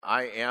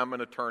I am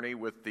an attorney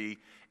with the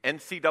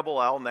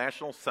NCLL,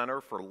 National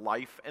Center for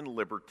Life and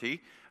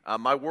Liberty.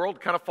 My world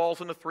kind of falls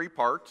into three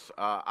parts.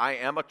 I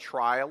am a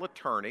trial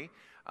attorney.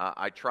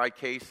 I try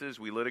cases,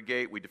 we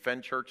litigate, we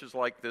defend churches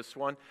like this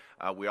one.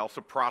 We also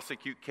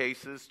prosecute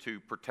cases to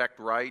protect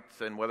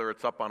rights, and whether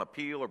it's up on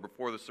appeal or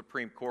before the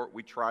Supreme Court,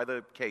 we try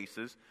the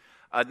cases.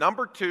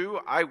 Number two,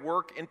 I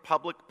work in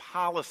public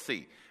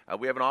policy.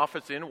 We have an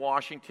office in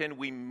Washington.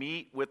 We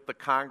meet with the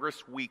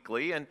Congress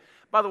weekly. And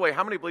by the way,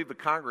 how many believe the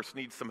Congress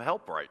needs some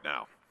help right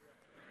now?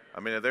 I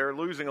mean, they're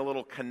losing a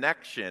little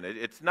connection.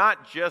 It's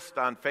not just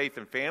on faith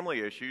and family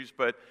issues,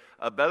 but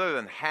better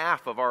than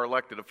half of our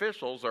elected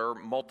officials are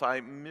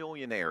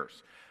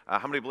multimillionaires.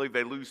 How many believe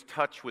they lose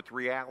touch with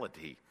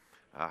reality?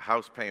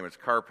 House payments,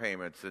 car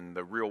payments, and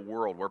the real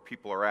world where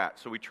people are at.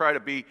 So we try to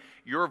be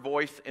your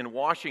voice in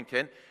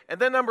Washington. And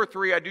then number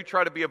three, I do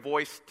try to be a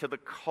voice to the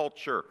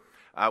culture.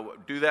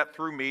 Do that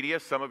through media.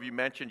 Some of you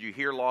mentioned you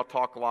hear Law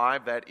Talk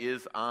Live. That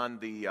is on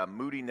the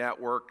Moody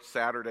Network,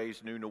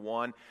 Saturdays, noon to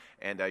 1.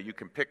 And you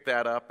can pick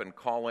that up and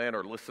call in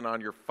or listen on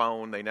your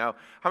phone. How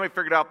many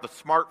figured out the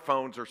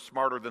smartphones are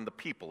smarter than the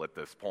people at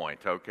this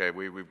point? Okay,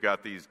 we've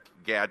got these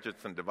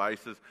gadgets and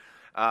devices.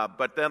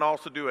 But then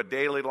also do a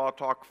daily Law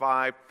Talk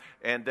 5,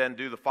 and then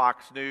do the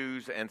Fox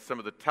News and some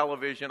of the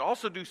television.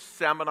 Also do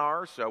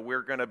seminars. So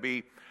we're going to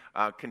be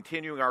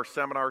continuing our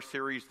seminar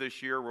series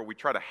this year where we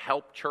try to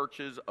help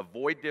churches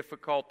avoid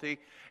difficulty.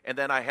 And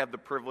then I have the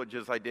privilege,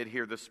 as I did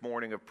here this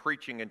morning, of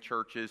preaching in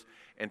churches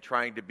and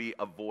trying to be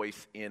a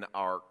voice in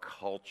our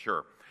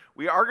culture.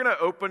 We are going to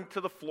open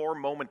to the floor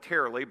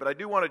momentarily, but I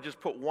do want to just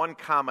put one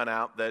comment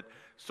out that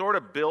sort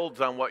of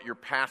builds on what your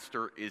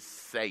pastor is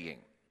saying.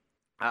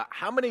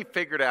 How many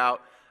figured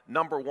out,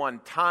 number one,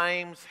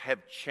 times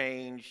have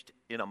changed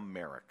in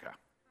America?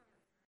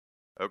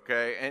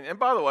 Okay, and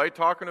by the way,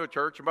 talking to a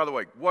church, and by the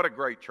way, what a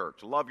great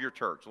church. Love your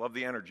church. Love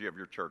the energy of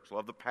your church.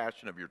 Love the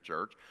passion of your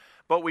church.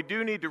 But we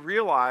do need to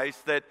realize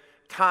that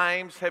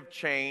times have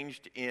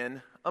changed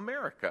in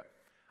America.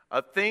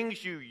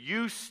 Things you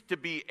used to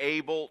be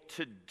able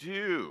to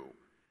do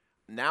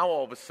now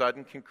all of a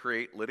sudden can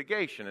create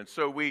litigation. And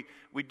so we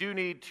do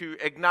need to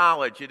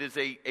acknowledge it is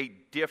a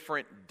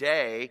different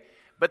day.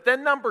 But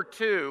then number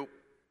two,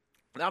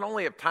 not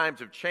only have times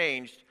have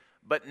changed,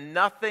 but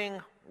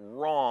nothing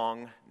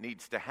wrong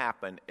needs to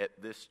happen at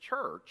this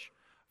church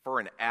for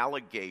an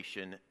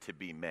allegation to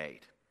be made.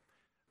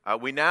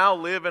 We now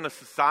live in a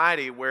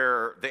society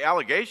where the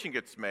allegation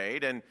gets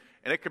made, and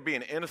it could be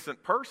an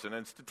innocent person.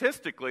 And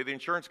statistically, the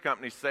insurance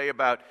companies say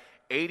about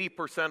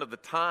 80% of the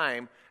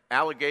time,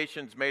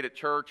 allegations made at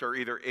church are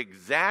either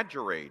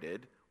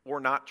exaggerated or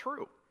not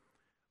true.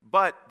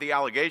 But the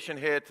allegation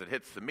hits, it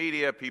hits the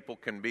media, people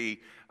can be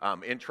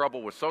in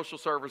trouble with social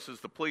services,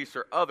 the police,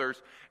 or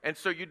others. And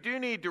so you do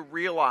need to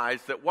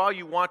realize that while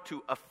you want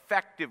to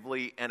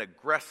effectively and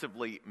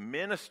aggressively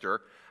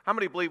minister, how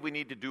many believe we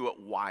need to do it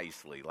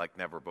wisely like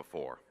never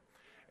before?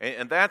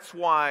 And that's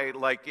why,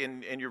 like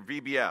in your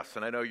VBS,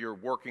 and I know you're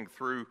working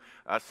through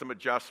some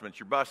adjustments,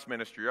 your bus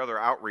ministry, your other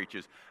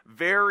outreaches,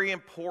 very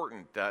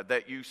important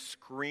that you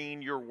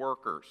screen your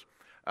workers.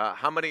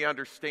 How many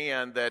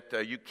understand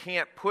that you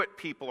can't put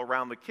people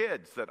around the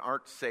kids that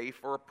aren't safe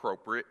or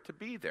appropriate to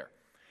be there?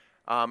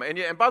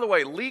 And by the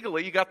way,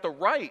 legally, you got the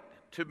right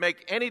to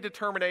make any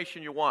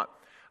determination you want.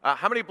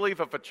 How many believe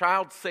if a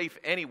child's safe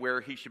anywhere,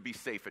 he should be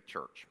safe at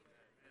church?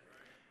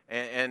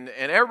 And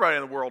everybody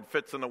in the world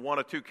fits into one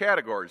of two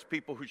categories: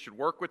 people who should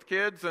work with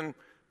kids and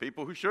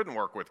people who shouldn't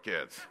work with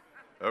kids.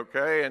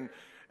 Okay?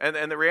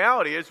 And the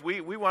reality is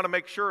we want to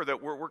make sure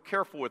that we're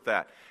careful with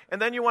that.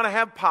 And then you want to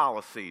have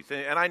policies,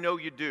 and I know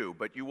you do,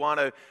 but you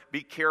want to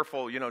be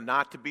careful,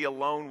 not to be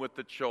alone with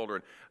the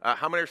children.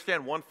 How many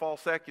understand one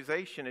false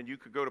accusation and you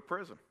could go to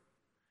prison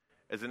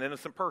as an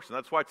innocent person?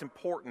 That's why it's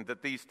important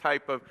that these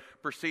type of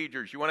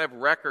procedures, you want to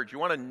have records, you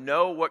want to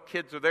know what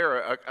kids are there.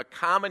 A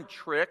common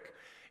trick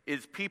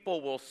is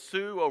people will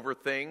sue over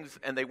things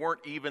and they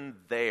weren't even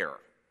there.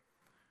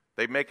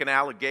 They make an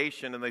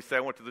allegation and they say, I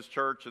went to this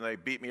church and they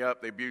beat me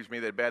up, they abused me,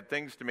 they did bad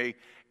things to me,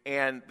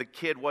 and the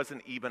kid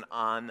wasn't even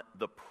on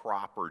the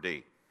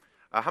property.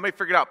 How many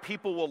figured out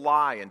people will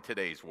lie in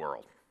today's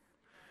world?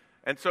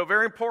 And so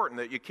very important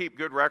that you keep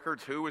good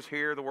records, who was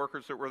here, the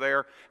workers that were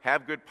there,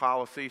 have good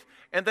policies.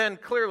 And then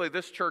clearly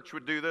this church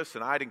would do this,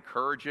 and I'd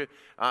encourage you.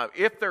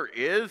 If there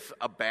is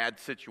a bad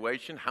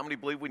situation, how many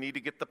believe we need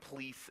to get the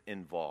police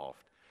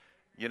involved?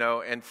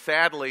 And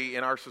sadly,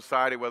 in our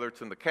society, whether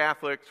it's in the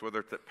Catholics, whether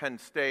it's at Penn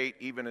State,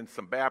 even in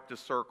some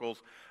Baptist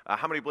circles,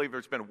 how many believe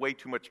there's been way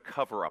too much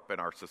cover-up in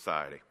our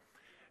society?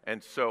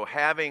 And so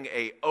having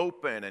an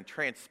open and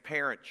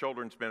transparent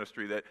children's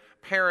ministry that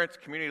parents,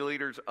 community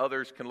leaders,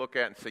 others can look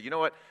at and say, you know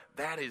what,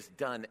 that is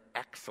done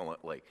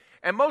excellently.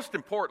 And most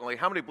importantly,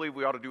 how many believe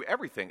we ought to do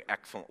everything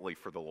excellently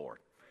for the Lord?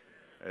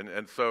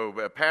 And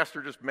so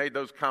Pastor just made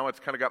those comments,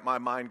 kind of got my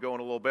mind going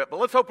a little bit. But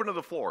let's open to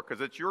the floor,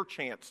 because it's your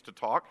chance to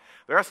talk.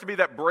 There has to be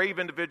that brave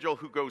individual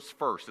who goes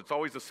first. It's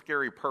always a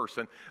scary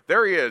person.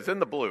 There he is in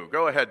the blue.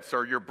 Go ahead,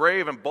 sir. You're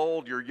brave and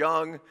bold. You're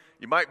young.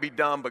 You might be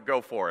dumb, but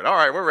go for it. All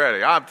right, we're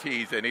ready. I'm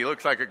teasing. He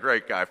looks like a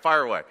great guy.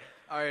 Fire away.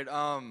 All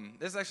right,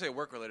 this is actually a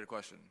work-related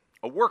question.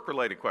 A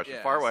work-related question.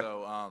 Yeah, Fire away.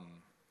 So,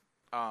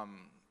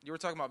 you were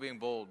talking about being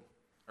bold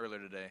earlier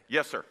today.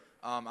 Yes, sir.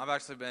 I've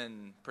actually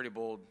been pretty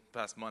bold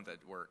past month at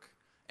work,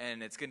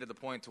 and it's getting to the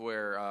point to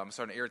where I'm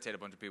starting to irritate a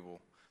bunch of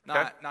people.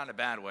 Not in a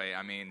bad way.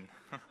 I mean,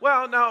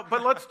 well, no,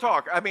 but let's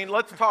talk. I mean,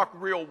 let's talk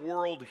real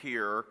world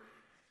here.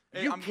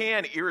 You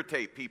can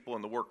irritate people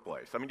in the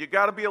workplace. I mean, you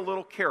got to be a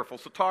little careful.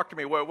 So talk to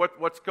me.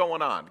 What's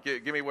going on?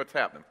 Give me what's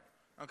happening.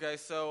 Okay,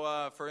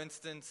 so for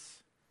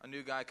instance, a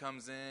new guy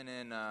comes in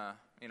and I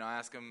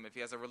ask him if he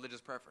has a religious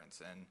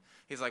preference, and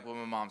he's like, "Well,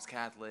 my mom's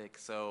Catholic,"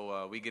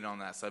 so we get on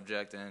that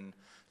subject, and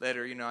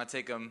later, I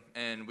take him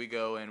and we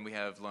go and we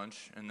have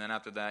lunch, and then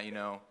after that,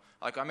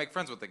 I make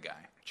friends with the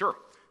guy. Sure.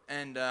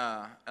 And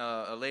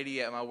a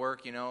lady at my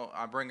work,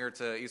 I bring her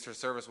to Easter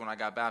service when I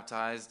got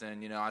baptized,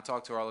 and I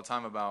talk to her all the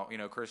time about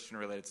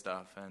Christian-related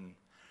stuff, and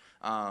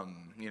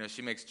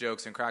she makes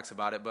jokes and cracks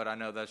about it, but I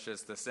know that's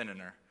just the sin in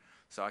her,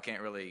 so I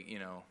can't really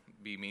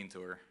be mean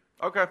to her.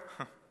 Okay.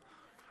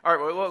 All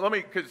right, well, let me,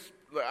 because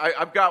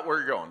I've got where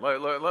you're going.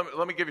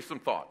 Let me give you some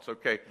thoughts,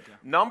 okay?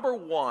 Number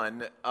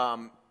one,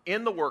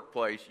 in the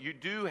workplace, you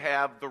do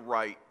have the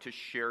right to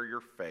share your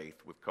faith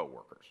with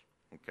coworkers,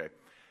 okay?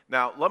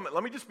 Now,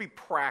 let me just be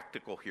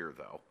practical here,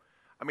 though.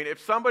 I mean,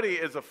 if somebody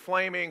is a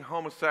flaming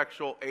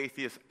homosexual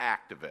atheist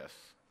activist,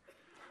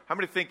 how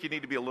many think you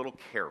need to be a little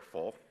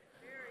careful?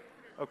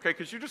 Okay,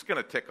 because you're just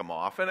going to tick them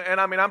off. And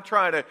I mean,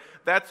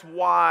 that's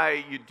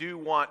why you do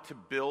want to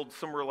build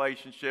some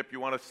relationship.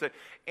 You want to sit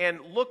and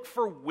look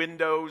for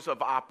windows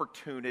of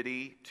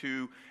opportunity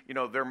to,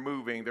 they're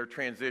moving, they're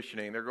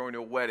transitioning, they're going to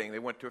a wedding, they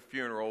went to a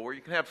funeral, where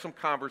you can have some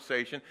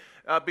conversation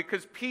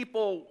because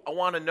people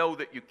want to know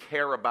that you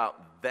care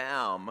about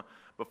them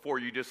before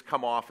you just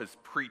come off as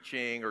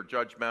preaching or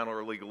judgmental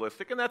or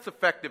legalistic. And that's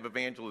effective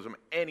evangelism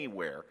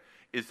anywhere,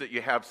 is that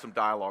you have some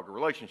dialogue or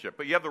relationship.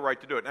 But you have the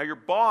right to do it. Now, your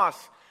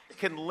boss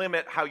can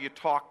limit how you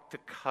talk to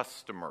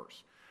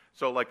customers.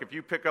 So, like, if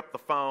you pick up the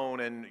phone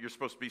and you're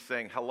supposed to be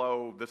saying,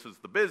 "Hello, this is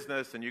the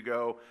business," and you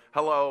go,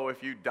 "Hello,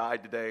 if you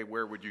died today,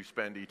 where would you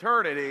spend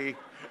eternity?"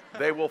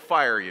 They will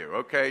fire you,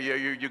 okay?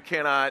 You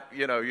cannot,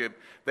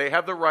 they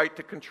have the right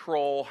to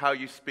control how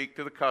you speak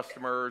to the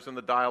customers and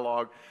the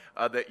dialogue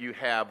that you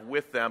have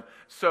with them.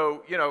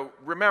 So,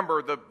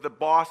 remember, the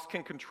boss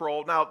can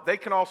control. Now, they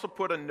can also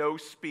put a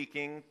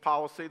no-speaking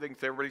policy. They can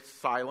say everybody's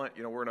silent.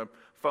 We're in a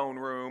phone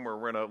room or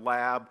we're in a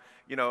lab,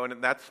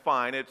 and that's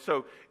fine.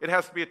 So it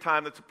has to be a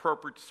time that's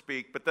appropriate to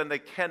speak, but then they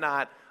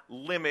cannot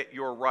limit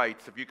your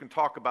rights. If you can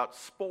talk about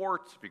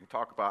sports, if you can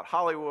talk about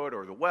Hollywood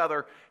or the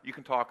weather, you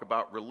can talk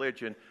about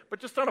religion, but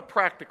just on a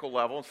practical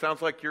level. It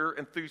sounds like you're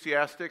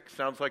enthusiastic,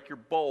 sounds like you're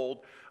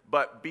bold,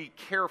 but be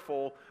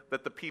careful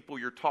that the people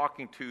you're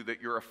talking to,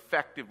 that you're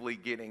effectively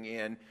getting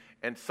in,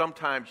 and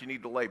sometimes you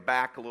need to lay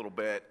back a little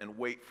bit and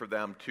wait for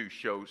them to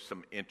show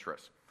some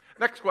interest.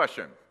 Next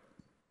question.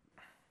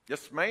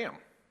 Yes, ma'am.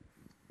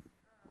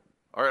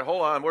 All right,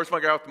 hold on. Where's my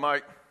guy with the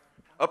mic?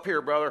 Up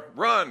here, brother.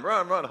 Run,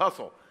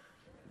 hustle.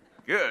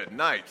 Good,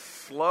 nice.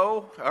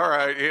 Slow. All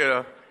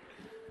right,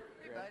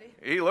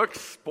 He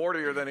looks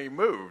sportier than he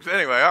moves.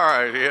 Anyway, all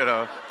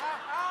right,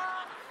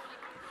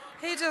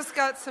 He just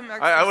got some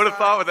exercise. I would have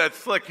thought with that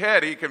slick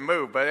head he can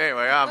move, but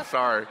anyway, I'm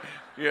sorry.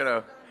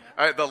 The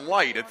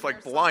light, it's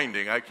like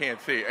blinding. I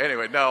can't see.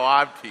 Anyway, no,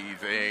 I'm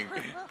teasing.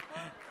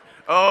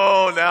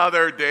 Oh, now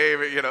they're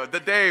David.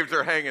 The Daves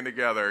are hanging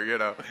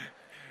together,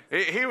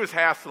 He was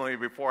hassling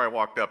me before I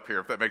walked up here,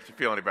 if that makes you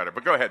feel any better.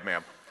 But go ahead,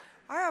 ma'am.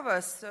 I have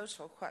a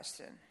social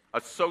question. A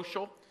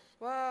social?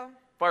 Well,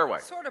 fire away.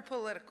 Sort of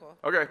political.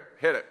 Okay,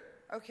 hit it.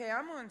 Okay,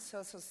 I'm on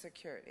Social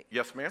Security.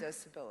 Yes, ma'am.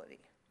 Disability.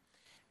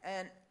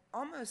 And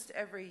almost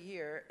every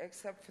year,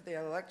 except for the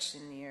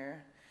election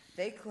year,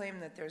 they claim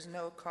that there's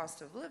no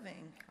cost of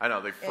living. I know,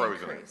 they've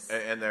frozen increase.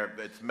 it. And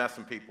it's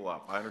messing people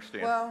up. I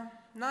understand. Well,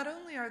 not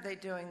only are they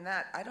doing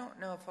that, I don't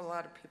know if a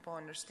lot of people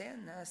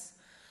understand this,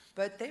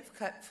 but they've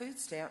cut food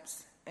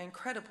stamps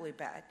incredibly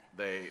bad.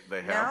 They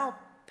have? Now,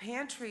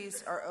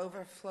 pantries are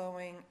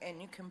overflowing,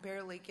 and you can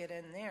barely get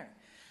in there.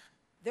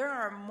 There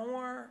are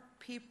more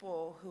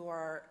people who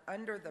are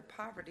under the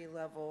poverty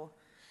level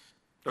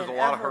There's than a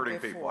lot of ever hurting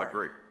before. people, I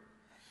agree.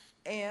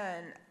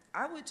 And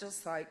I would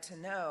just like to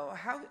know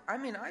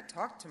I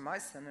talk to my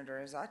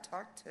senators, I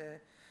talk to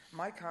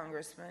my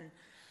congressmen,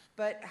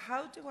 but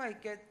how do I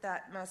get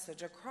that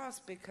message across?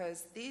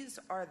 Because these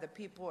are the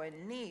people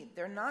in need.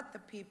 They're not the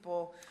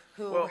people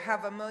who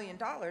have $1 million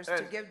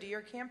to give to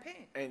your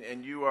campaign.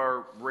 And you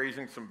are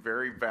raising some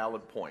very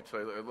valid points.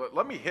 So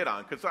let me hit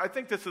on, because I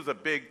think this is a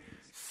big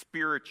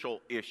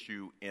spiritual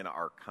issue in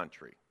our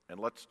country. And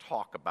let's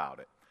talk about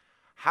it.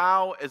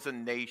 How, as a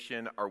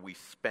nation, are we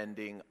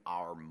spending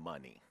our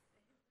money?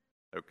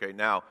 Okay,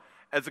 now,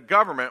 as a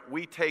government,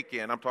 we take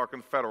in, I'm talking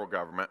the federal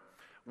government,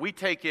 we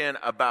take in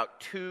about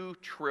 $2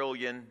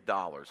 trillion.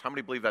 How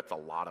many believe that's a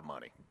lot of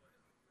money?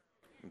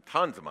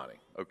 Tons of money,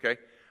 okay?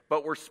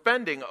 But we're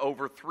spending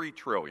over $3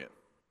 trillion.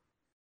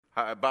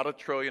 About $1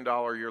 trillion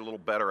a year, a little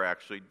better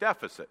actually,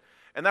 deficit.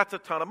 And that's a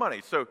ton of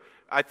money. So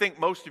I think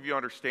most of you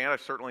understand, I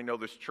certainly know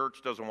this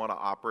church doesn't want to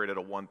operate at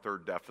a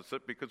one-third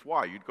deficit because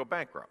why? You'd go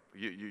bankrupt.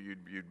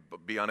 You'd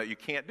be on it. You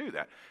can't do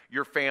that.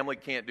 Your family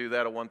can't do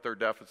that, a one-third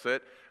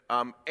deficit.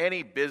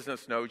 Any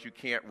business knows you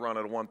can't run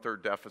at a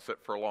one-third deficit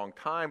for a long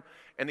time.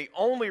 And the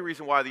only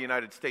reason why the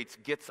United States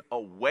gets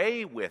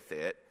away with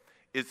it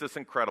is this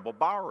incredible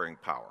borrowing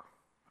power.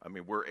 I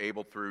mean, we're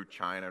able through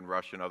China and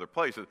Russia and other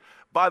places.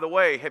 By the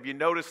way, have you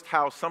noticed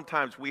how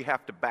sometimes we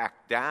have to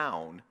back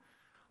down,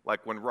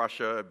 like when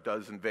Russia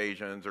does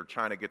invasions or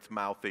China gets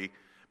mouthy,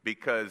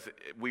 because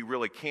we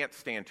really can't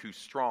stand too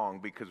strong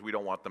because we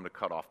don't want them to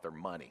cut off their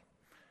money.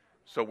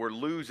 So we're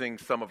losing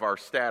some of our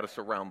status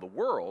around the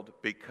world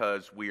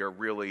because we are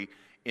really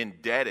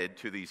indebted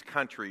to these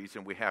countries,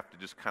 and we have to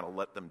just kind of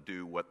let them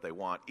do what they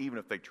want, even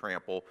if they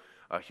trample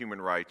human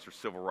rights or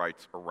civil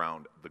rights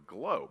around the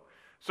globe.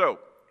 So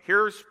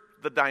here's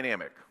the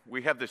dynamic.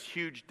 We have this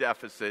huge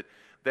deficit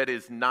that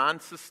is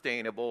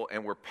non-sustainable,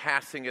 and we're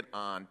passing it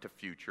on to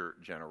future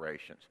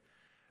generations.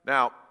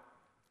 Now,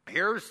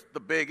 here's the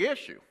big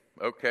issue,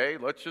 okay?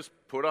 Let's just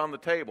put on the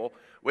table.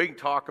 We can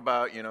talk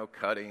about,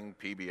 cutting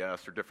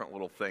PBS or different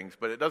little things,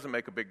 but it doesn't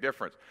make a big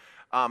difference.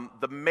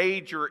 The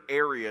major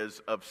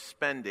areas of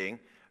spending,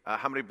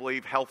 how many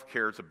believe health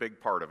care is a big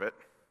part of it?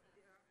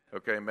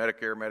 Okay,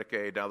 Medicare,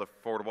 Medicaid, now the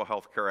Affordable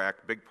Health Care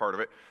Act, big part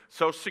of it.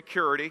 Social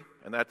Security,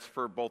 and that's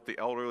for both the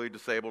elderly,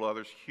 disabled,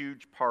 others,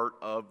 huge part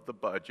of the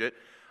budget.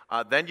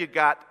 Then you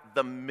got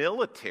the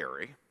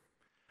military.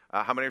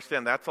 How many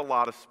understand that's a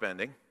lot of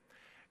spending?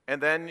 And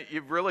then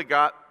you've really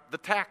got the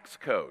tax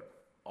code,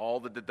 all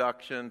the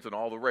deductions and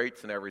all the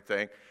rates and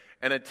everything.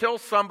 And until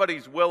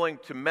somebody's willing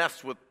to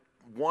mess with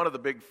one of the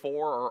big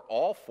four or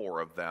all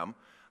four of them,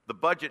 the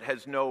budget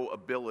has no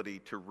ability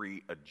to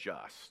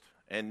readjust.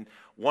 And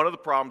one of the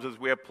problems is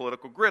we have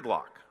political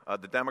gridlock.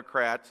 The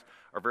Democrats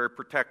are very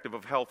protective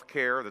of health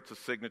care. That's a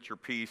signature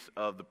piece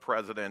of the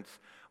president's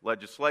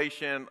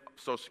legislation.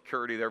 Social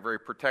Security, they're very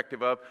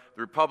protective of.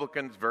 The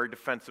Republicans, very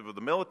defensive of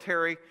the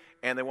military,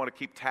 and they want to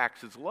keep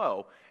taxes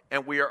low.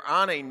 And we are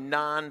on a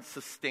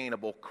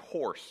non-sustainable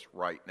course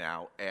right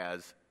now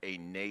as a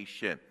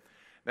nation.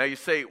 Now you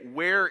say,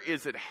 where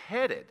is it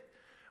headed?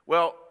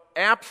 Well,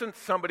 absent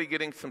somebody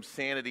getting some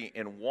sanity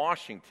in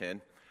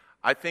Washington,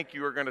 I think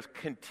you are going to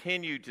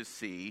continue to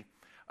see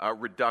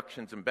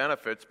reductions in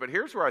benefits. But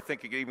here's where I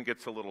think it even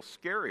gets a little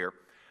scarier.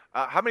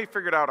 How many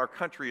figured out our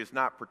country is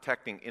not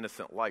protecting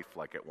innocent life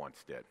like it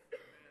once did?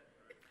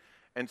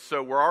 And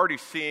so we're already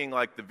seeing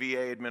like the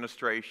VA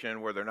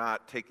administration where they're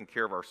not taking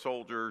care of our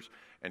soldiers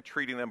and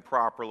treating them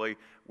properly.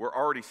 We're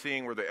already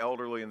seeing where the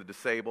elderly and the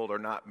disabled are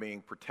not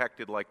being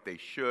protected like they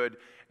should.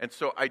 And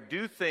so I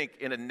do think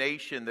in a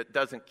nation that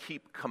doesn't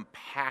keep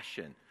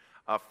compassion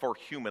for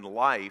human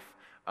life,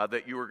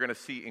 that you are going to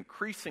see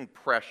increasing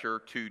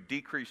pressure to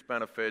decrease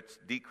benefits,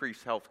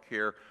 decrease health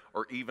care,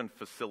 or even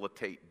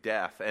facilitate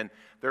death. And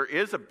there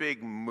is a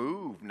big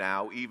move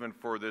now even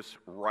for this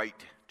right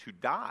to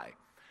die.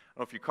 I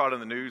don't know if you caught in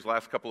the news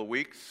last couple of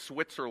weeks,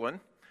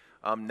 Switzerland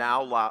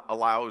now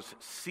allows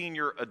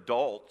senior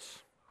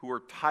adults who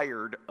are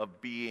tired of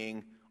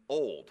being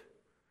old.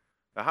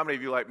 Now, how many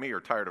of you like me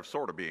are tired of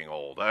sort of being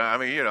old?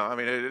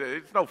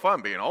 It's no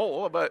fun being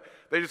old, but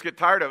they just get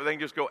tired of it. They can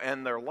just go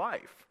end their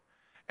life.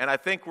 And I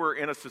think we're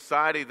in a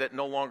society that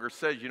no longer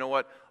says, you know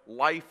what,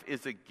 life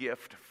is a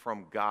gift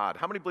from God.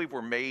 How many believe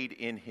we're made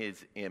in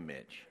His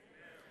image?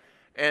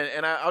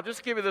 And I'll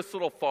just give you this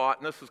little thought,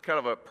 and this is kind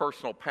of a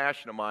personal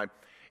passion of mine.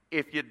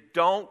 If you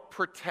don't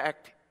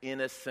protect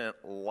innocent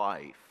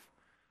life,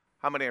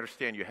 how many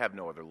understand you have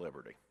no other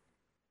liberty?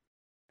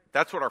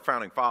 That's what our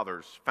founding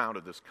fathers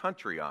founded this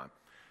country on.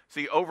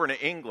 See, over in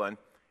England,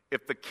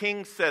 if the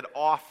king said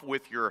off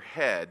with your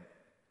head,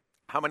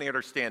 how many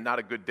understand not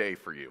a good day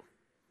for you?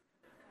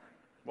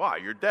 Why?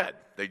 You're dead.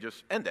 They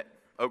just end it,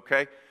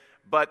 okay?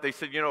 But they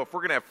said, if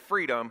we're going to have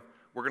freedom,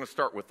 we're going to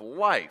start with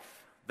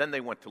life. Then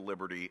they went to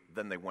liberty.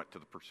 Then they went to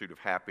the pursuit of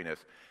happiness.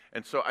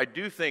 And so I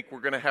do think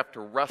we're going to have to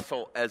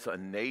wrestle as a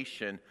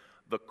nation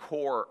the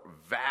core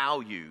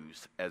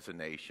values as a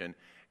nation.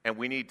 And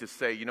we need to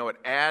say,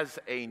 as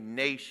a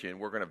nation,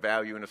 we're going to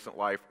value innocent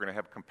life. We're going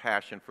to have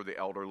compassion for the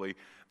elderly,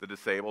 the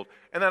disabled.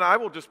 And then I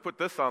will just put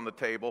this on the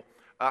table.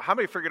 How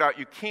many figured out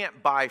you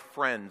can't buy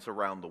friends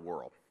around the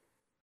world?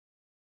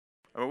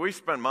 I mean, we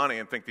spend money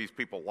and think these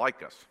people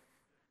like us.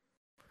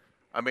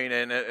 I mean,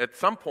 and at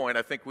some point,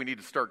 I think we need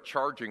to start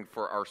charging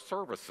for our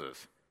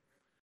services.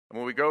 And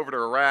when we go over to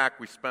Iraq,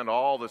 we spend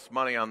all this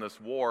money on this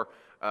war,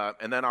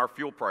 and then our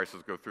fuel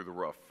prices go through the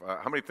roof.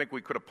 How many think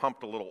we could have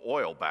pumped a little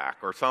oil back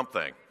or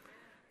something?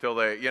 Till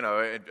they,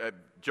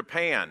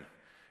 Japan,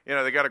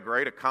 they got a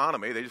great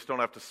economy. They just don't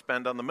have to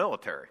spend on the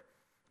military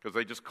because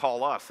they just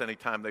call us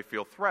anytime they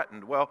feel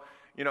threatened. Well,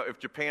 if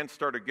Japan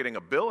started getting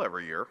a bill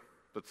every year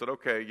that said,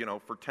 okay,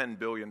 for $10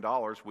 billion,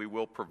 we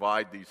will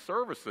provide these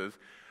services,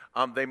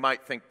 they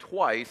might think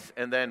twice,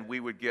 and then we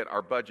would get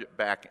our budget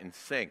back in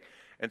sync.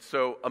 And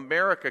so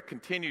America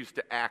continues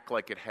to act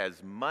like it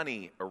has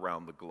money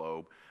around the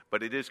globe,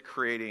 but it is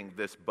creating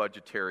this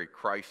budgetary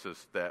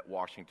crisis that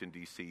Washington,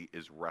 D.C.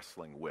 is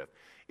wrestling with.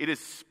 It is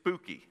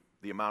spooky,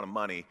 the amount of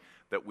money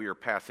that we are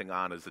passing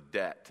on as a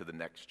debt to the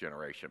next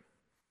generation.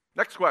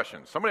 Next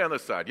question. Somebody on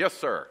this side. Yes,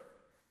 sir.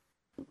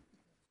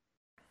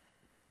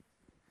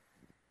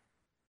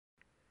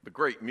 The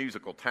great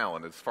musical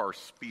talent is far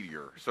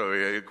speedier.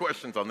 So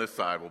questions on this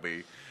side will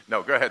be...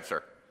 No, go ahead,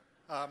 sir.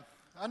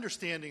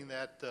 Understanding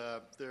that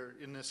there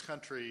in this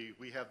country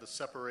we have the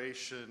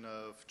separation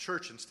of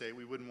church and state,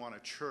 we wouldn't want a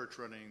church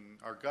running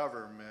our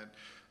government,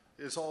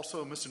 is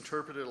also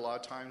misinterpreted a lot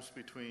of times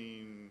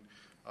between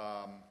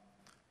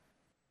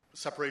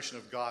separation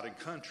of God and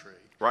country.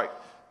 Right.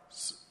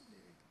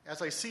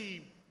 As I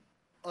see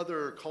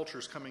other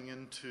cultures coming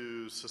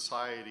into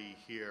society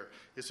here,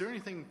 is there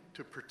anything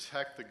to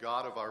protect the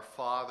God of our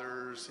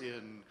fathers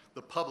in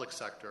the public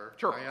sector?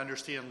 Sure. I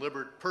understand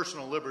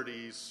personal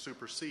liberties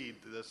supersede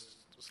this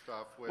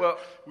stuff where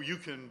you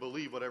can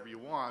believe whatever you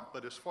want,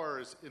 but as far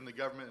as in the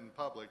government and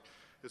public,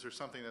 is there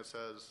something that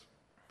says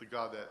the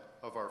God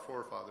of our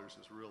forefathers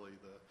is really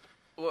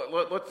the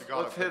God let's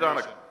of hit on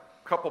a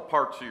couple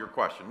parts of your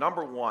question.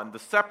 Number one, the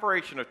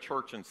separation of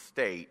church and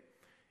state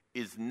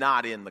is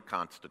not in the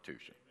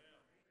Constitution.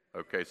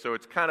 Okay, so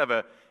it's kind of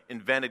an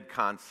invented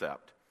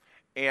concept.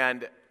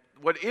 And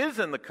what is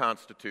in the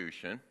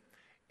Constitution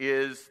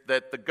is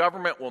that the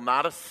government will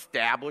not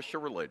establish a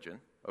religion.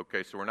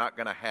 Okay, so we're not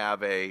going to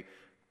have a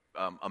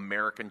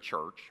American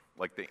church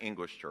like the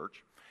English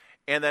church.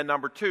 And then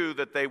number two,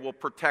 that they will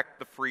protect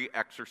the free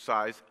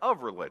exercise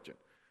of religion.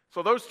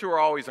 So those two are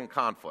always in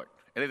conflict.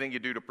 Anything you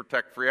do to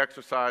protect free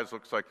exercise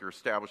looks like you're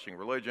establishing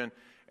religion.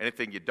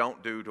 Anything you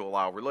don't do to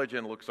allow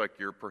religion looks like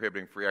you're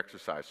prohibiting free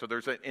exercise. So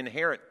there's an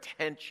inherent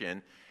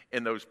tension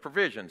in those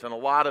provisions, and a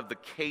lot of the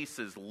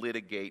cases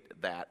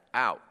litigate that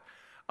out.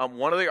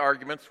 One of the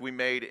arguments we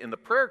made in the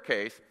prayer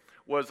case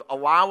was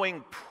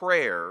allowing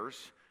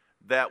prayers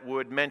that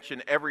would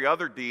mention every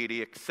other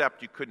deity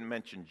except you couldn't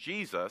mention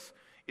Jesus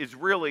is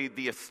really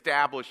the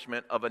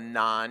establishment of a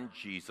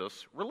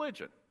non-Jesus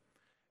religion.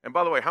 And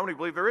by the way, how many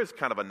believe there is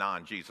kind of a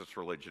non-Jesus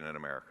religion in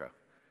America?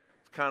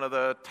 It's kind of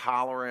the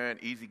tolerant,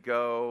 easy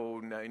go,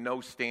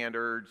 no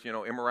standards,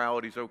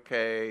 immorality's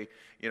okay,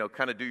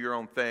 kind of do your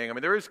own thing. I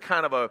mean, there is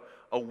kind of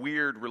a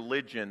weird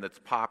religion that's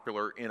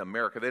popular in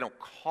America. They don't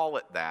call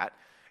it that.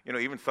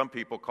 Even some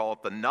people call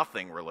it the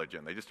nothing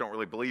religion. They just don't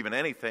really believe in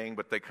anything,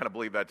 but they kind of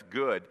believe that's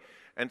good.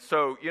 And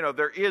so,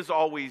 there is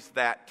always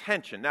that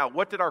tension. Now,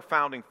 what did our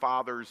founding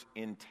fathers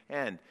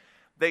intend?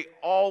 They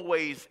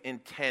always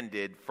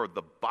intended for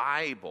the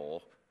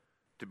Bible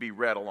to be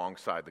read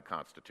alongside the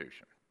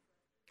Constitution.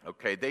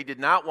 Okay, they did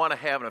not want to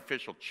have an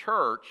official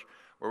church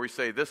where we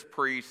say this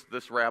priest,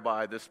 this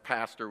rabbi, this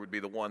pastor would be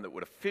the one that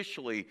would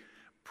officially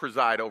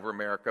preside over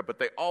America, but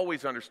they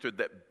always understood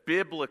that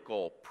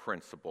biblical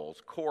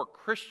principles, core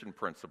Christian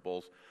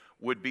principles,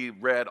 would be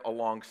read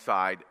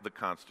alongside the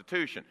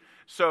Constitution.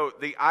 So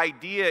the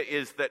idea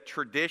is that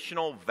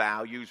traditional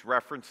values,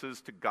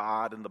 references to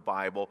God and the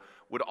Bible,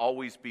 would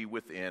always be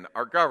within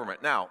our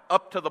government. Now,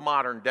 up to the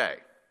modern day,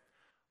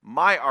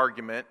 my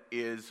argument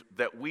is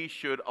that we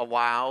should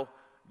allow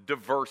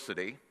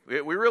diversity.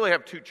 We really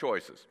have two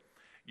choices.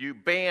 You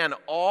ban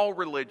all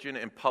religion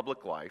in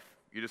public life.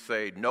 You just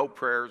say no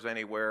prayers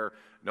anywhere,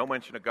 no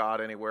mention of God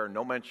anywhere,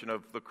 no mention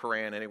of the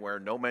Quran anywhere,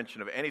 no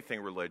mention of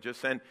anything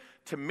religious. And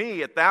to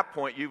me, at that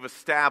point, you've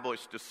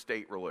established a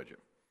state religion.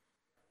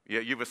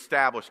 You've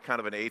established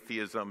kind of an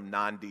atheism,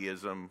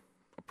 non-deism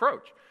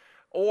approach.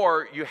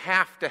 Or you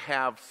have to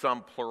have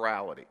some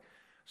plurality.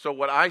 So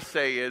what I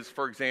say is,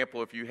 for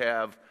example, if you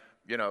have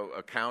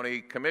a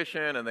county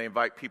commission and they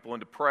invite people in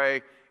to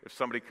pray, if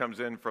somebody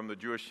comes in from the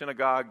Jewish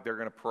synagogue, they're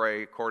going to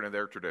pray according to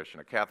their tradition.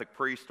 A Catholic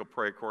priest will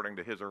pray according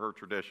to his or her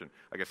tradition,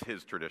 I guess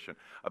his tradition.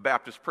 A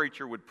Baptist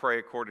preacher would pray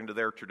according to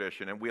their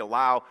tradition. And we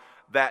allow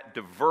that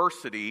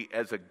diversity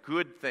as a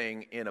good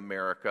thing in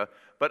America,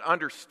 but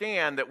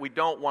understand that we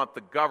don't want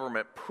the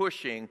government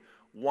pushing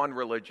one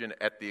religion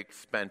at the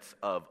expense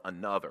of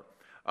another.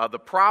 The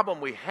problem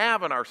we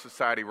have in our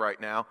society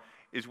right now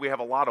is we have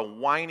a lot of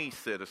whiny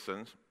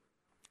citizens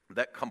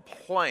that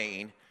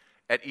complain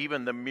at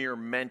even the mere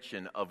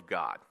mention of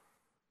God.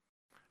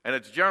 And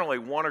it's generally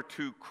one or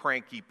two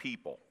cranky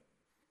people.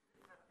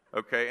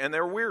 Okay, and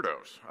they're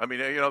weirdos. I mean,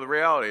 the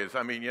reality is,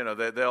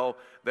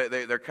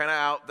 they're kind of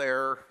out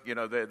there,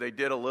 they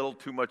did a little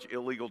too much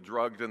illegal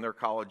drugs in their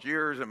college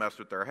years and messed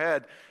with their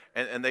head,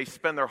 and they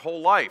spend their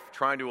whole life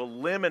trying to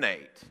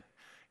eliminate,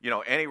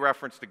 any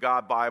reference to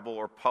God, Bible,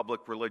 or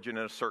public religion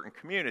in a certain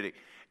community.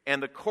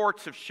 And the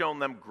courts have shown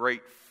them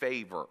great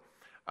favor.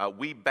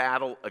 We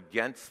battle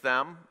against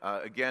them.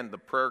 Again, the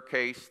prayer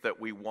case that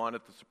we won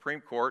at the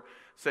Supreme Court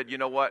said, you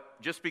know what,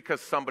 just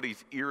because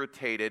somebody's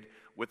irritated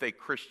with a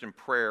Christian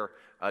prayer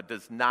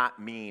does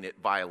not mean it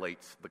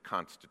violates the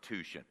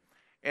Constitution.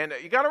 And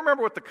you got to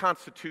remember what the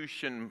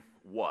Constitution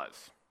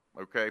was,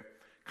 okay?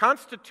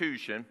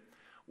 Constitution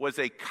was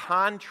a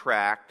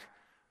contract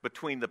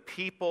between the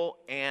people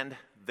and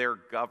their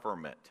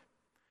government.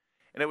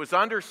 And it was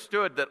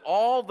understood that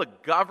all the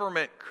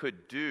government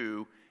could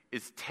do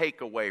is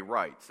take away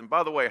rights. And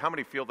by the way, how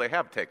many feel they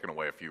have taken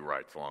away a few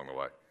rights along the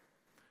way?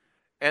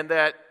 And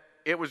that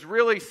it was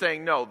really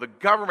saying, no, the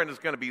government is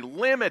going to be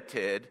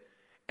limited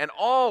and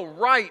all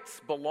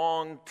rights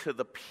belong to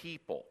the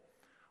people.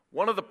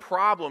 One of the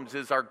problems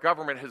is our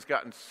government has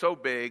gotten so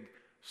big,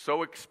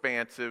 so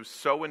expansive,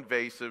 so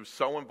invasive,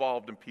 so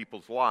involved in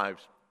people's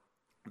lives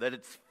that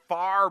it's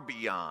far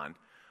beyond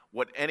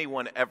what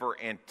anyone ever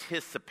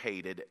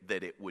anticipated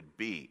that it would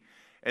be.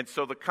 And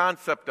so the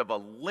concept of a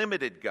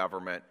limited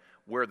government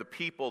where the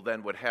people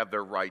then would have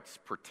their rights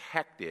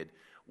protected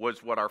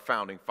was what our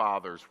founding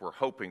fathers were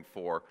hoping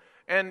for.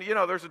 And, you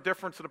know, there's a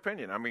difference in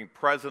opinion. I mean,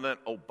 President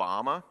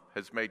Obama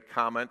has made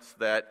comments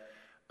that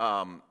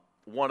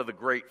one of the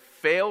great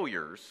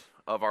failures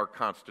of our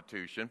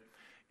Constitution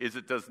is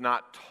it does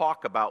not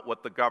talk about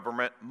what the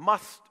government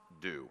must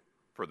do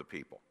for the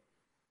people.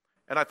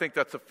 And I think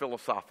that's a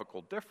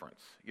philosophical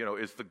difference. You know,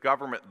 is the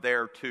government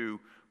there to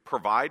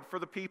provide for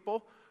the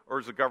people, or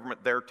is the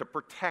government there to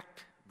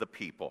protect the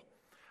people?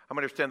 I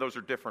understand those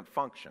are different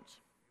functions.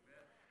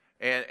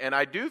 And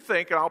I do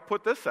think, and I'll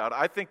put this out,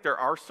 I think there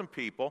are some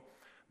people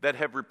that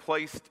have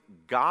replaced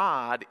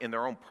God in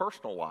their own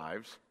personal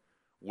lives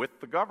with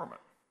the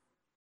government.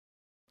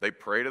 They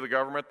pray to the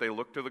government, they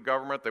look to the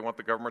government, they want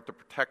the government to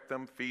protect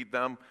them, feed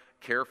them,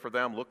 care for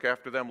them, look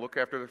after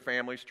their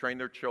families, train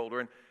their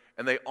children.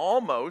 And they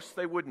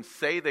wouldn't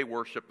say they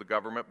worship the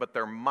government, but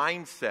their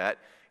mindset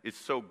is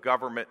so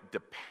government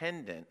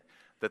dependent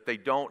that they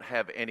don't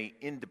have any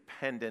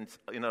independence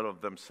in and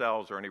of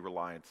themselves or any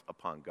reliance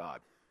upon God.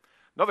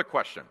 Another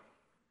question.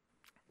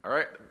 All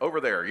right, over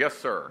there. Yes,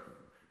 sir.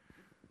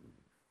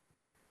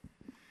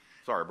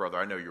 Sorry, brother,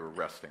 I know you were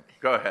resting.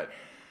 Go ahead.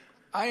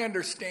 I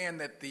understand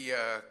that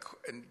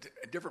in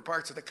different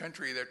parts of the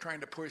country, they're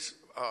trying to push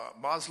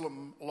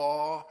Muslim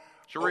law,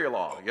 Sharia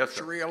law, yes,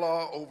 sir. Sharia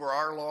law over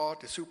our law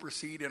to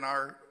supersede in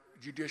our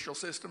judicial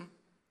system.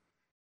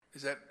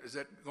 Is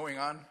that going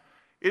on?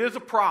 It is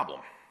a problem.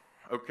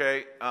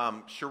 Okay,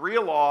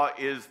 Sharia law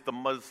is the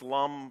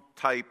Muslim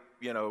type,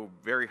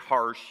 very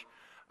harsh,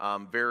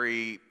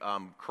 very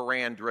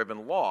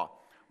Quran-driven law.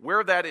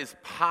 Where that is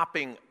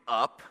popping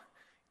up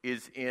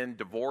is in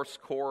divorce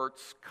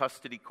courts,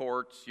 custody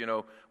courts.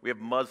 We have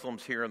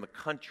Muslims here in the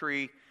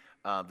country.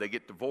 They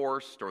get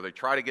divorced or they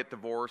try to get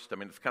divorced. I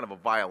mean, it's kind of a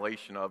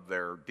violation of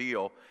their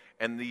deal.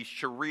 And these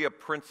Sharia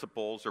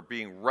principles are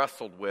being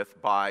wrestled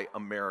with by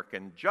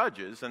American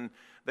judges, and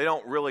they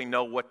don't really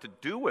know what to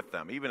do with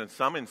them. Even in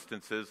some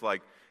instances,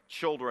 like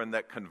children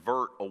that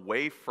convert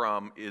away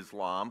from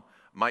Islam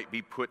might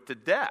be put to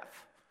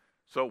death.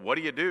 So what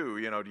do?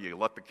 Do you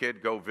let the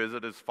kid go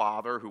visit his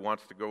father who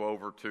wants to go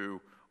over to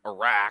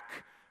Iraq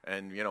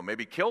and,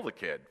 maybe kill the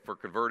kid for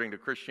converting to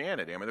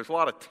Christianity? I mean, there's a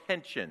lot of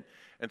tension.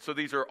 And so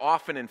these are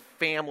often in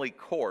family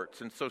courts.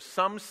 And so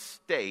some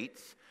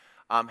states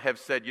have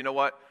said, you know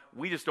what,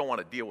 we just don't want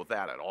to deal with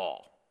that at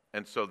all.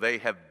 And so they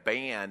have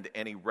banned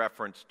any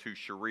reference to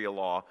Sharia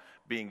law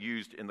being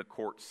used in the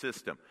court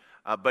system.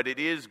 But it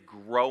is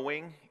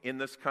growing in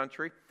this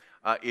country.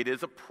 It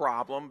is a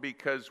problem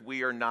because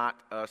we are not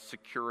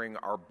securing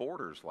our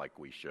borders like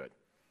we should.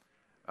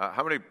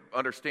 How many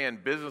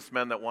understand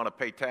businessmen that want to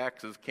pay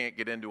taxes can't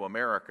get into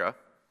America?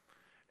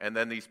 And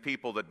then these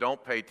people that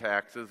don't pay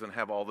taxes and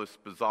have all this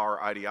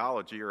bizarre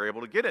ideology are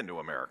able to get into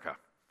America.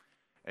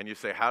 And you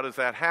say, how does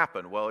that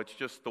happen? Well, it's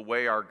just the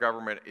way our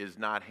government is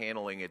not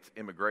handling its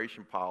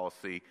immigration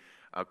policy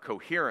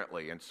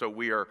coherently. And so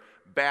we are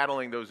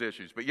battling those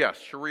issues. But yes,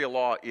 Sharia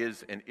law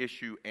is an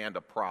issue and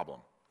a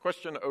problem.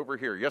 Question over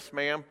here. Yes,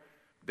 ma'am.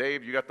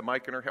 Dave, you got the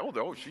mic in her hand?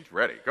 Oh, she's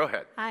ready. Go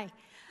ahead. Hi.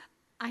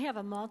 I have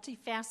a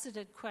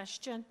multifaceted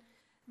question.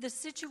 The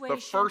situation...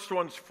 The first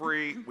one's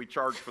free. We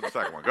charge for the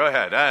second one. Go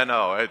ahead. I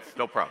know. It's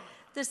no problem.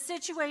 The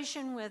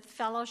situation with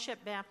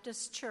Fellowship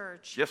Baptist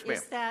Church, yes, ma'am.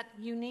 Is that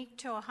unique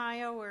to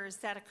Ohio, or is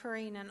that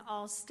occurring in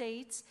all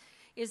states?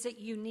 Is it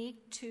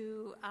unique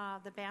to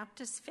the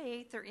Baptist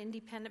faith or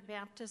independent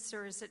Baptists,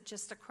 or is it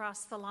just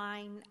across the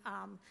line,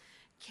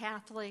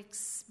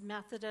 Catholics,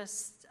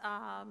 Methodists,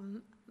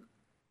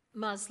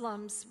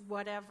 Muslims,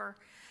 whatever?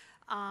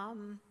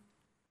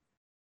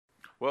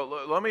 Well,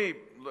 let me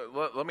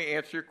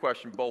answer your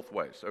question both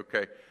ways,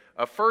 okay?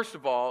 First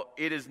of all,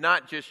 it is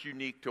not just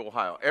unique to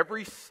Ohio.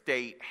 Every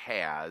state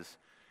has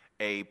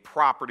a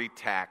property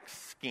tax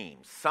scheme.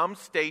 Some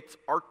states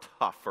are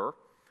tougher.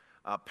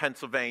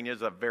 Pennsylvania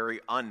is a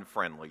very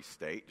unfriendly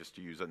state, just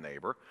to use a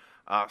neighbor.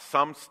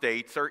 Some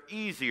states are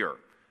easier.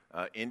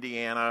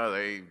 Indiana,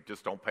 they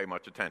just don't pay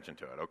much attention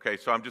to it, okay?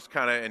 So I'm just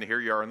kind of, and here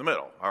you are in the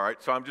middle, all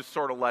right? So I'm just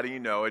sort of letting you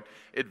know.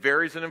 It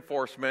varies in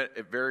enforcement.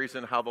 It varies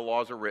in how the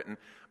laws are written.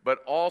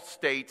 But all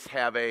states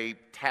have a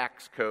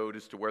tax code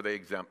as to where they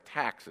exempt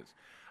taxes.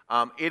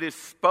 It is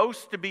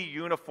supposed to be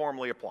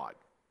uniformly applied,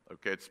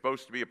 okay? It's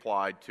supposed to be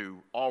applied to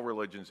all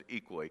religions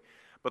equally.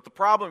 But the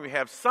problem we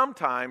have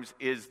sometimes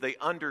is they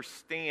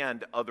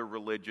understand other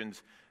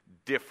religions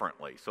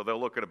differently. So they'll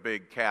look at a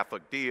big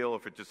Catholic deal.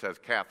 If it just has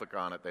Catholic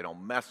on it, they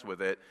don't mess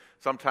with it.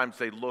 Sometimes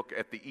they look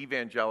at the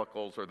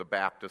evangelicals or the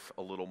Baptists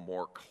a little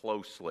more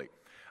closely.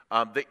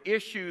 The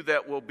issue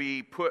that will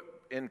be put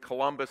in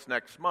Columbus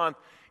next month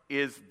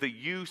is the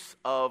use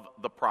of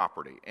the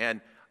property.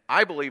 And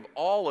I believe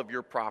all of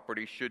your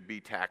property should be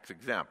tax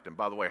exempt. And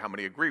by the way, how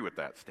many agree with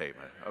that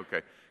statement?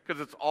 Okay,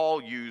 because it's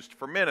all used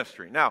for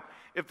ministry. Now,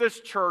 if this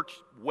church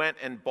went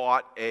and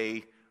bought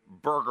a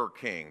Burger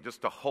King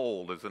just to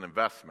hold as an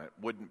investment,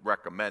 wouldn't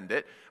recommend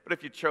it. But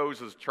if you chose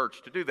as a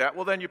church to do that,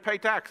 well, then you pay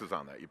taxes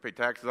on that. You pay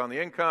taxes on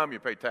the income, you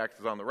pay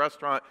taxes on the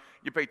restaurant,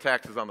 you pay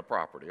taxes on the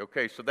property.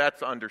 Okay, so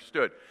that's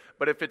understood.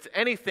 But if it's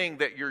anything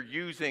that you're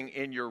using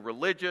in your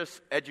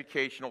religious,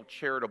 educational,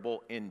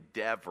 charitable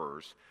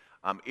endeavors,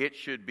 it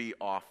should be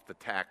off the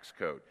tax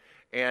code.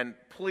 And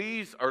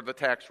please, or the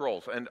tax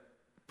rolls, and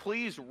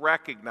please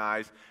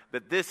recognize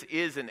that this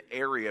is an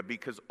area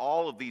because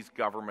all of these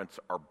governments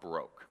are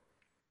broke.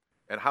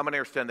 And how many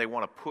understand they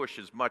want to push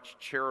as much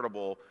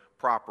charitable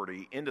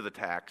property into the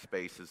tax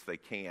base as they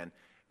can?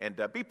 And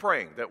be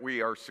praying that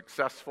we are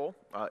successful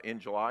in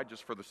July,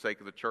 just for the sake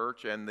of the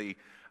church and the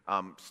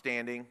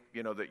standing,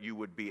 that you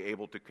would be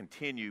able to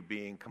continue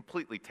being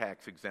completely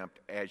tax exempt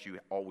as you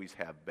always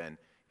have been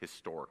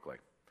historically.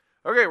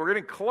 Okay, we're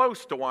getting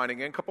close to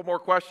winding in. A couple more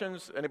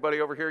questions.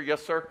 Anybody over here?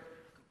 Yes, sir?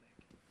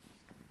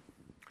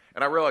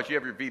 And I realize you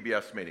have your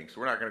VBS meeting,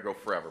 so we're not going to go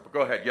forever. But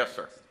go ahead. Yes,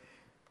 sir.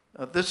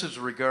 This is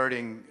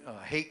regarding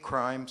hate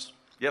crimes.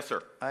 Yes,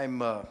 sir.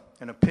 I'm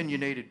an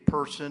opinionated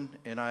person,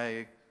 and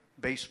I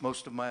base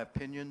most of my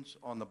opinions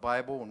on the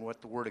Bible and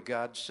what the Word of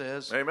God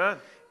says. Amen.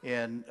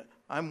 And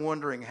I'm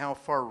wondering how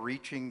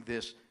far-reaching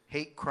this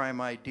hate crime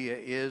idea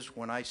is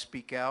when I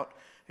speak out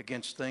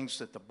against things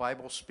that the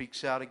Bible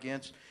speaks out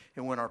against,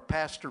 and when our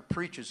pastor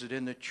preaches it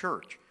in the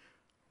church.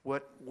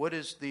 What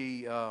is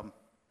the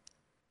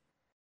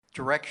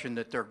direction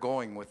that they're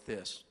going with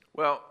this?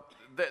 Well,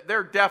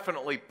 they're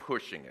definitely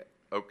pushing it.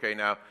 Okay,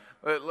 now,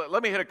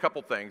 let me hit a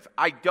couple things.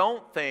 I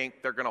don't think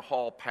they're going to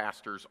haul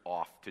pastors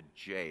off to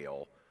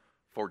jail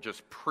for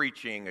just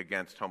preaching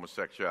against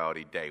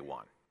homosexuality day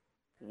one.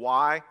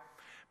 Why?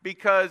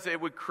 Because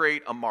it would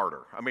create a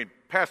martyr. I mean,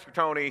 Pastor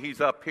Tony,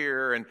 he's up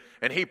here, and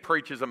he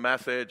preaches a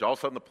message. All of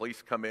a sudden, the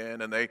police come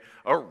in, and they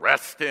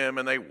arrest him,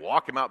 and they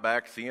walk him out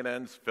back.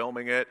 CNN's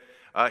filming it.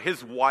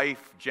 His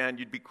wife, Jen,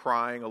 you'd be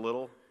crying a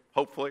little,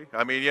 hopefully.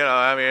 I mean,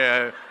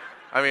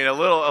 a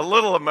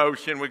little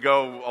emotion would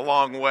go a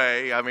long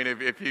way. I mean,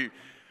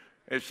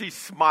 if she's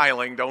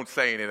smiling, don't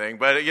say anything.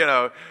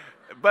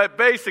 But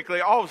basically,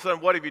 all of a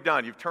sudden, what have you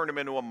done? You've turned him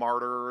into a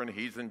martyr, and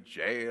he's in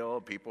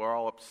jail. People are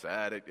all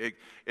upset,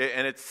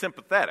 and it's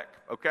sympathetic.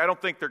 Okay, I don't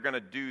think they're going to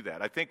do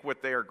that. I think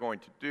what they are going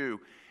to do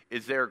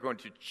is they're going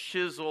to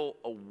chisel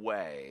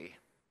away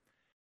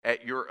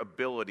at your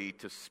ability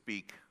to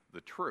speak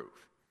the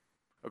truth.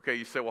 Okay,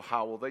 you say, well,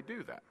 how will they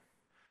do that?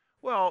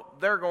 Well,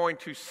 they're going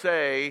to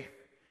say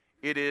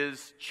it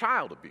is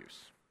child abuse.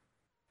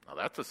 Now,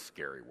 that's a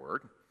scary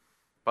word.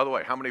 By the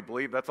way, how many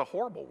believe that's a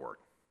horrible word?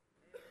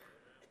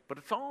 But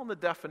it's all in the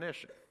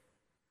definition.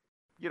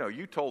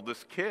 You told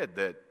this kid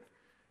that,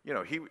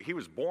 he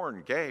was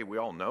born gay. We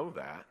all know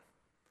that.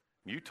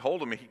 You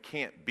told him he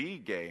can't be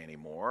gay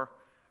anymore,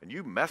 and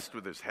you messed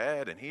with his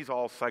head, and he's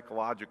all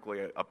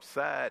psychologically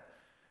upset,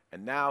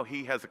 and now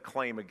he has a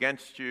claim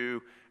against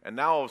you, and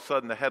now all of a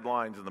sudden the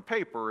headlines in the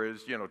paper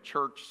is,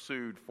 church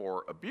sued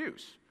for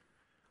abuse.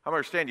 I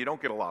understand you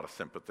don't get a lot of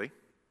sympathy.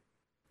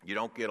 You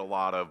don't get a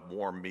lot of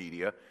warm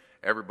media.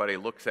 Everybody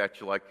looks at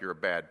you like you're a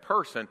bad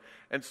person.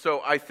 And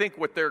so I think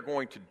what they're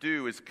going to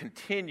do is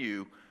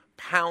continue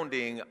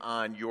pounding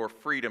on your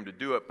freedom to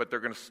do it, but they're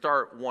going to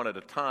start one at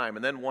a time.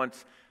 And then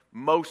once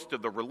most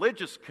of the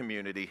religious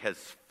community has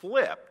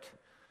flipped,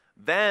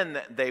 then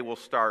they will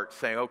start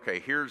saying, okay,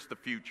 here's the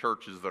few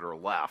churches that are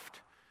left,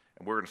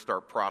 and we're going to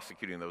start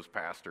prosecuting those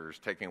pastors,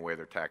 taking away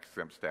their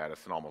tax-exempt status,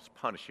 and almost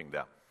punishing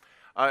them.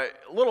 A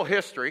little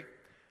history.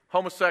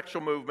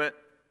 Homosexual movement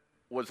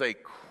was a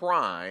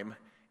crime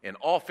in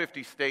all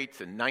 50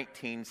 states in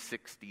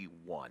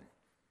 1961.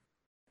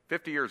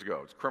 50 years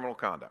ago, it's criminal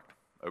conduct,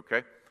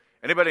 okay?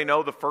 Anybody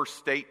know the first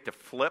state to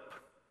flip?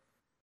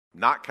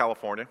 Not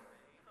California,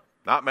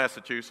 not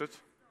Massachusetts,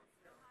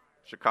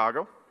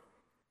 Chicago,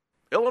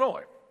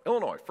 Illinois,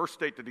 first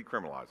state to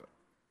decriminalize it,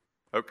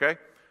 okay?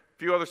 A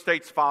few other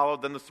states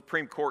followed, then the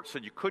Supreme Court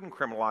said you couldn't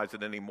criminalize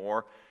it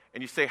anymore,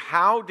 and you say,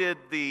 how did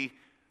the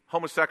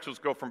homosexuals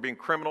go from being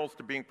criminals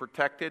to being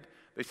protected?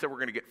 They said, we're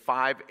going to get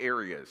 5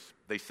 areas.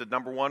 They said,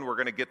 number 1, we're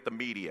going to get the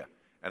media.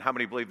 And how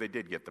many believe they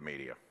did get the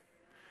media?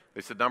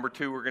 They said, number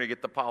 2, we're going to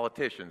get the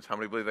politicians. How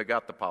many believe they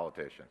got the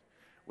politicians?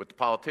 With the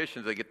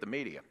politicians, they get the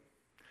media.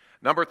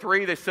 Number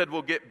 3, they said,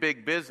 we'll get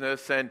big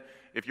business. And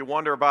if you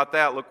wonder about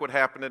that, look what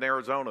happened in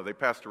Arizona. They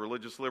passed a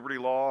religious liberty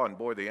law, and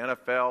boy, the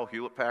NFL,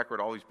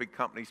 Hewlett-Packard, all these big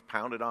companies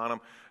pounded on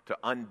them to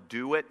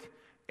undo it.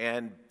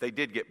 And they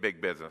did get big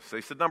business.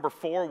 They said, number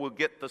 4, we'll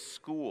get the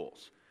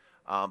schools.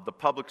 The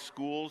public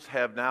schools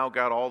have now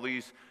got all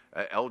these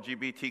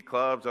LGBT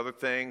clubs, other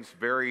things,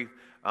 very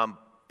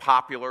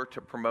popular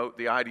to promote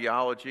the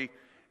ideology.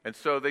 And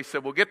so they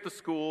said, we'll get the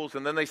schools.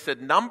 And then they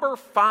said, number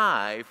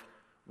 5,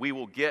 we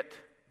will get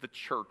the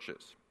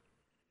churches.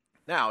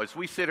 Now, as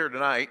we sit here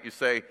tonight, you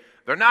say,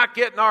 they're not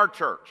getting our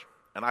church.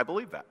 And I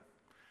believe that.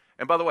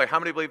 And by the way, how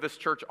many believe this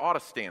church ought to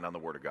stand on the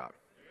Word of God?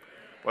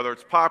 Whether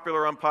it's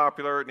popular or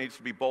unpopular, it needs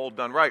to be bold,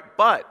 done right.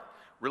 But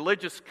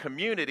religious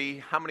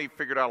community, how many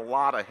figured out a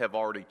lot of have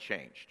already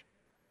changed?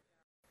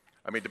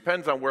 I mean, it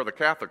depends on where the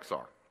Catholics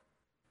are.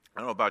 I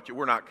don't know about you,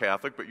 we're not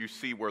Catholic, but you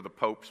see where the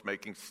Pope's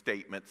making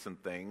statements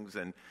and things,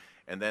 and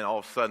then all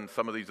of a sudden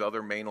some of these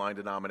other mainline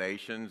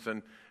denominations,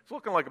 and it's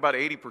looking like about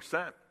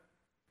 80%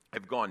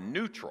 have gone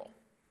neutral.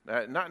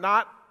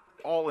 Not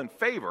all in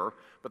favor,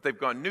 but they've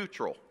gone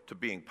neutral to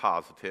being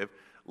positive,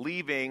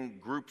 leaving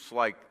groups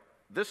like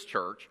this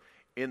church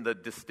in the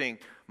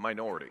distinct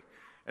minority.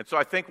 And so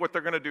I think what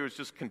they're going to do is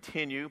just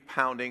continue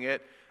pounding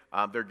it.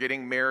 They're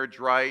getting marriage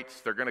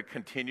rights. They're going to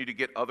continue to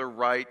get other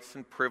rights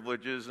and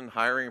privileges and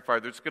hiring and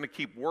firing. They're just going to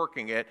keep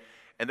working it,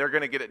 and they're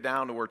going to get it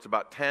down to where it's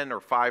about 10 or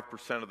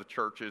 5% of the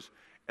churches.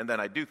 And then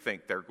I do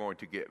think they're going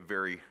to get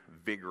very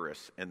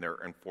vigorous in their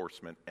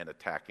enforcement and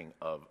attacking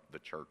of the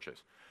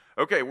churches.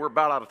 Okay, we're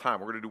about out of time.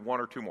 We're going to do 1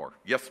 or 2 more.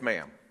 Yes,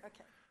 ma'am.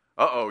 Okay.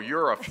 Uh-oh,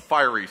 you're a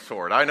fiery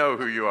sword. I know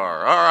who you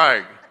are. All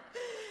right.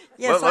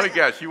 Yes, let me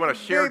guess. You want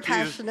to share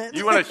Jesus? Passionate.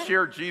 You want to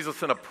share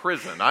Jesus in a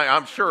prison?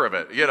 I'm sure of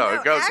it.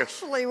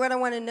 Actually, what I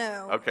want to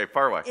know. Okay,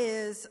 far away.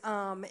 Is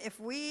if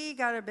we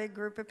got a big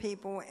group of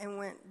people and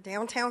went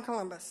downtown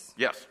Columbus.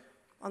 Yes.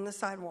 On the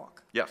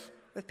sidewalk. Yes.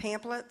 With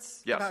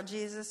pamphlets yes. about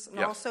Jesus, and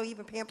yes. also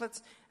even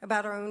pamphlets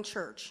about our own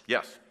church.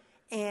 Yes.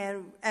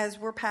 And as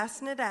we're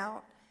passing it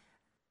out,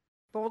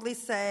 boldly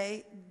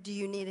say, "Do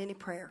you need any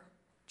prayer?"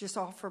 Just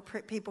offer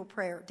people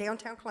prayer.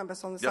 Downtown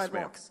Columbus on the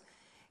sidewalks. Ma'am.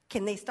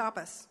 Can they stop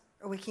us?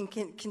 Or we can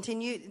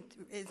continue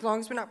as long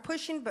as we're not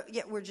pushing, but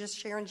yet we're just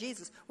sharing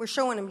Jesus. We're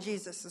showing them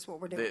Jesus is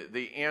what we're doing.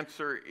 The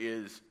answer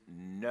is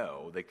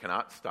no. They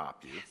cannot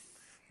stop you.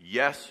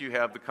 Yes, you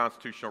have the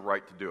constitutional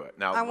right to do it.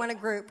 Now, I want a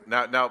group.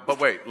 Now,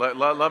 but wait. Let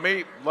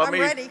me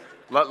ready.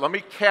 Let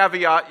me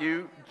caveat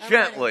you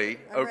gently.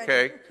 I'm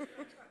okay. Ready.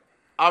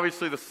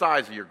 Obviously, the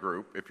size of your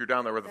group. If you're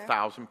down there with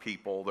 1,000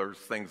 people, there's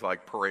things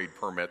like parade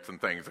permits and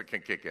things that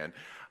can kick in.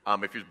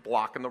 If you're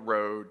blocking the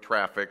road,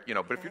 traffic,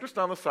 but if you're just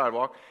on the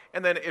sidewalk,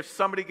 and then if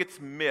somebody gets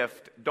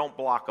miffed, don't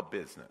block a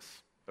business,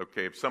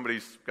 okay? If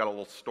somebody's got a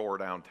little store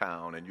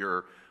downtown and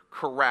you're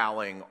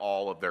corralling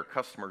all of their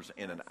customers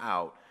in and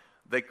out,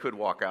 they could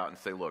walk out and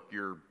say, look,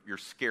 you're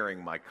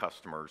scaring my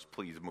customers,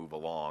 please move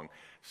along.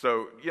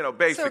 So,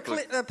 basically...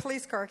 So a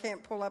police car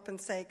can't pull up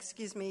and say,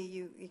 excuse me,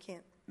 you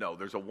can't? No,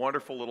 there's a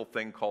wonderful little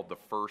thing called the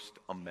First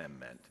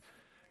Amendment.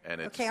 And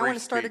it's okay, I want to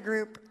start a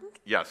group.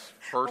 Yes,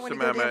 First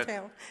Amendment.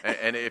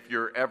 And if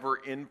you're ever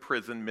in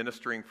prison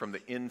ministering from the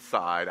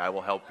inside, I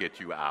will help get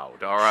you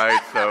out. All right,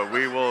 so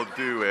we will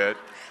do it.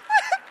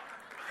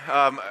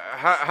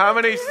 How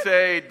many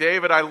say,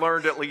 David, I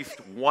learned at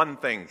least one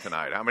thing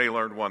tonight? How many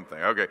learned one thing?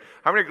 Okay.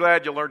 How many are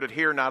glad you learned it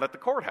here, not at the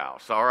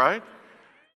courthouse? All right.